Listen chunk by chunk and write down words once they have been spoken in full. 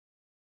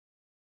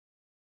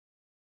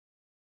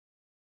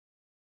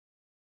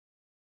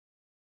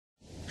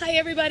Hi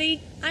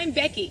everybody, I'm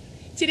Becky.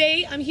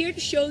 Today I'm here to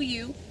show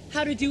you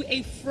how to do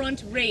a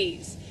front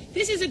raise.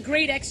 This is a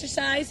great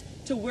exercise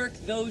to work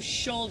those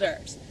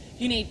shoulders.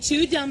 You need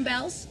 2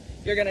 dumbbells.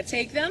 You're going to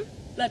take them,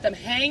 let them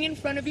hang in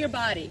front of your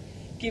body.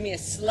 Give me a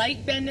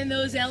slight bend in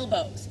those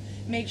elbows.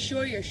 Make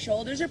sure your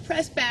shoulders are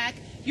pressed back,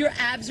 your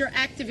abs are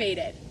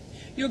activated.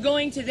 You're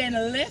going to then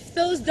lift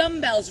those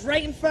dumbbells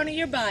right in front of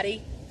your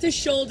body to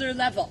shoulder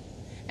level,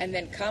 and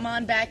then come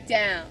on back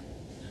down.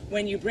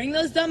 When you bring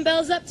those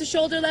dumbbells up to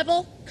shoulder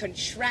level,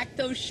 contract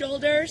those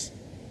shoulders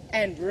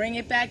and bring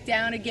it back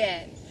down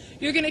again.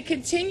 You're going to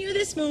continue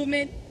this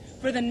movement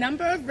for the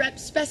number of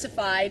reps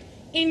specified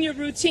in your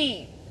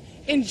routine.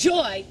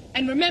 Enjoy,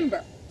 and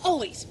remember,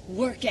 always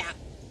work out.